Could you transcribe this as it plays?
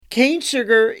Cane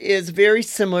sugar is very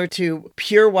similar to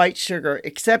pure white sugar,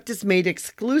 except it's made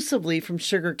exclusively from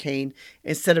sugar cane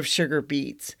instead of sugar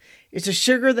beets. It's a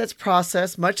sugar that's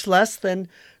processed much less than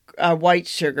white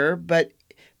sugar, but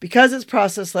because it's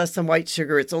processed less than white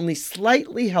sugar, it's only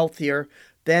slightly healthier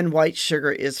than white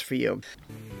sugar is for you.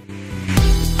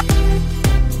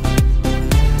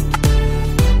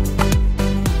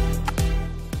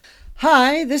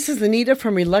 Hi, this is Anita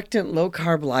from Reluctant Low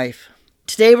Carb Life.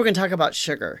 Today we're going to talk about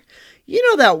sugar. You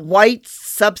know that white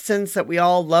substance that we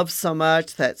all love so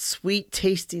much, that sweet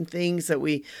tasting things that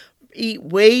we eat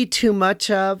way too much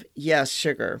of? Yes,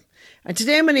 sugar. And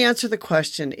today I'm going to answer the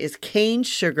question, is cane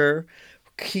sugar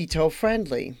keto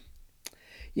friendly?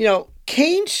 You know,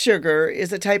 cane sugar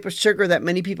is a type of sugar that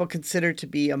many people consider to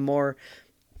be a more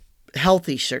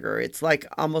healthy sugar. It's like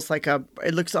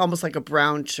it looks almost like a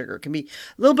brown sugar. It can be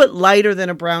a little bit lighter than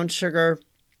a brown sugar.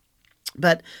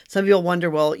 But some people wonder,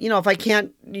 well, if I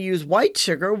can't use white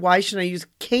sugar, why should I use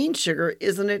cane sugar?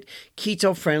 Isn't it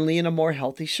keto friendly and a more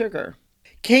healthy sugar?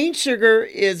 Cane sugar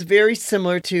is very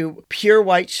similar to pure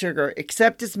white sugar,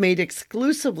 except it's made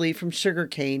exclusively from sugar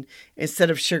cane instead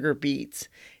of sugar beets.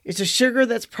 It's a sugar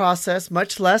that's processed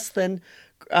much less than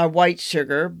white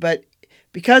sugar, but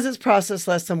because it's processed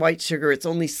less than white sugar, it's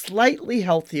only slightly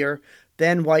healthier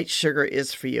than white sugar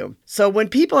is for you. So when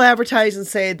people advertise and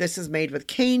say this is made with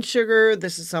cane sugar,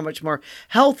 this is so much more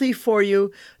healthy for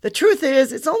you, the truth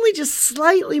is it's only just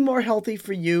slightly more healthy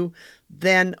for you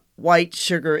than white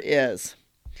sugar is.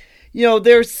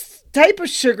 There's type of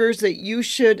sugars that you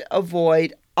should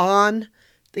avoid on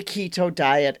the keto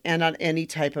diet and on any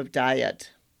type of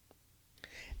diet.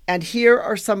 And here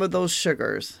are some of those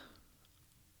sugars.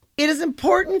 It is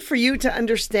important for you to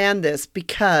understand this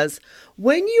because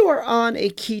when you are on a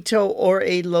keto or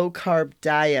a low-carb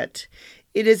diet,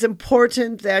 it is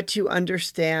important that you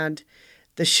understand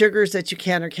the sugars that you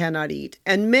can or cannot eat.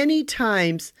 And many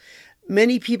times,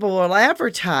 many people will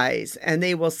advertise and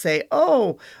they will say,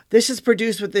 oh, this is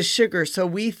produced with this sugar, so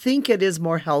we think it is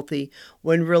more healthy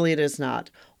when really it is not.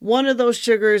 One of those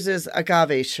sugars is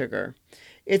agave sugar.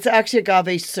 It's actually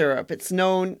agave syrup. It's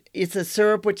a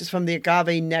syrup which is from the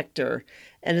agave nectar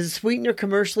and is a sweetener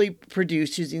commercially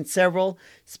produced using several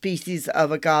species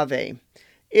of agave.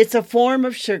 It's a form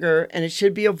of sugar and it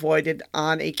should be avoided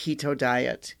on a keto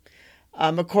diet.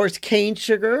 Of course, cane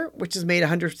sugar, which is made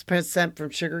 100% from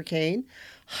sugar cane.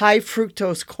 High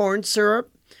fructose corn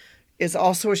syrup is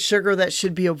also a sugar that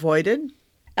should be avoided,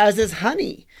 as is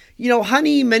honey.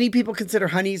 Honey, many people consider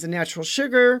honey as a natural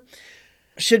sugar.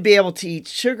 Should be able to eat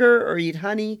sugar or eat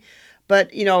honey.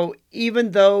 But,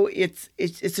 even though it's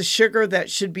a sugar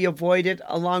that should be avoided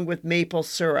along with maple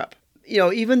syrup.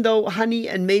 Even though honey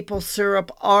and maple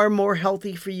syrup are more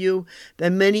healthy for you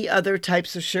than many other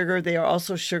types of sugar, they are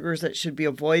also sugars that should be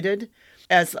avoided.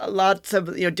 As lots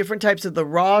of, different types of the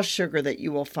raw sugar that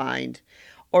you will find,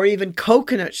 or even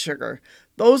coconut sugar.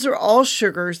 Those are all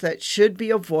sugars that should be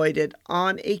avoided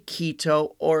on a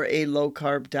keto or a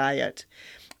low-carb diet.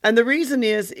 And the reason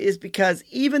is because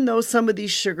even though some of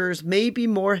these sugars may be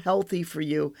more healthy for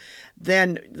you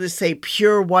than, let's say,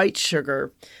 pure white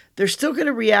sugar, they're still going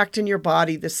to react in your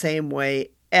body the same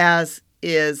way as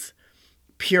is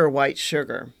pure white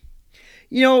sugar.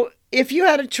 If you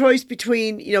had a choice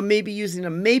between, maybe using a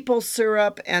maple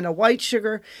syrup and a white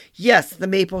sugar, yes, the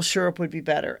maple syrup would be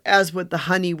better, as would the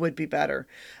honey would be better.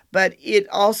 But it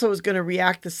also is going to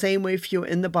react the same way for you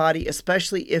in the body,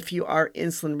 especially if you are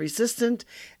insulin resistant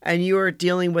and you are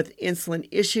dealing with insulin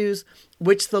issues,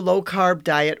 which the low-carb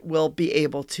diet will be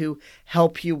able to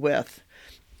help you with.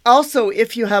 Also,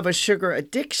 if you have a sugar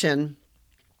addiction,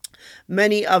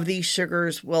 many of these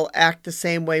sugars will act the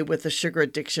same way with the sugar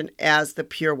addiction as the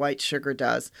pure white sugar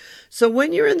does. So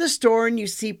when you're in the store and you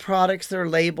see products that are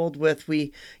labeled with,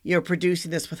 you're producing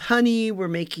this with honey, we're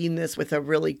making this with a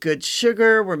really good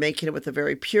sugar, we're making it with a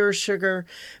very pure sugar,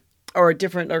 or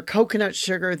coconut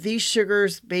sugar, these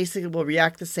sugars basically will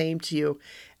react the same to you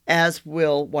as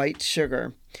will white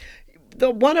sugar.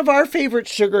 One of our favorite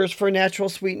sugars for natural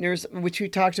sweeteners, which we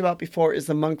talked about before, is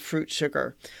the monk fruit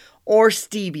sugar. Or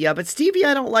stevia. But stevia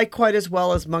I don't like quite as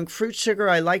well as monk fruit sugar.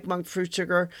 I like monk fruit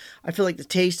sugar. I feel like the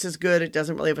taste is good. It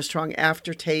doesn't really have a strong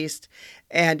aftertaste.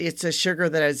 And it's a sugar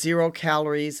that has 0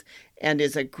 calories and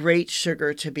is a great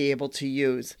sugar to be able to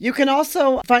use. You can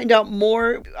also find out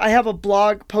more. I have a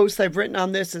blog post I've written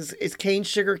on this. Is cane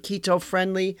sugar keto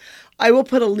friendly? I will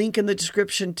put a link in the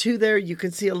description to there. You can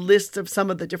see a list of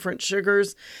some of the different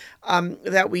sugars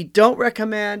that we don't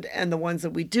recommend and the ones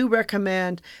that we do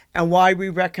recommend and why we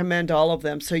recommend all of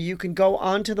them. So you can go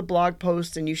onto the blog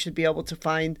post and you should be able to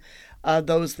find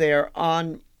those there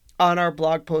on on our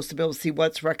blog post to be able to see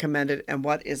what's recommended and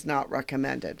what is not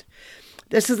recommended.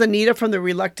 This is Anita from the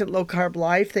Reluctant Low Carb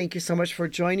Life. Thank you so much for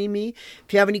joining me.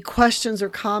 If you have any questions or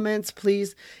comments,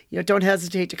 please don't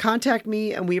hesitate to contact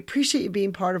me. And we appreciate you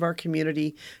being part of our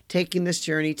community, taking this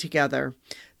journey together.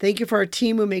 Thank you for our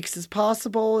team who makes this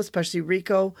possible, especially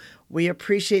Rico. We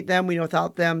appreciate them. We know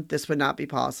without them, this would not be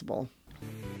possible.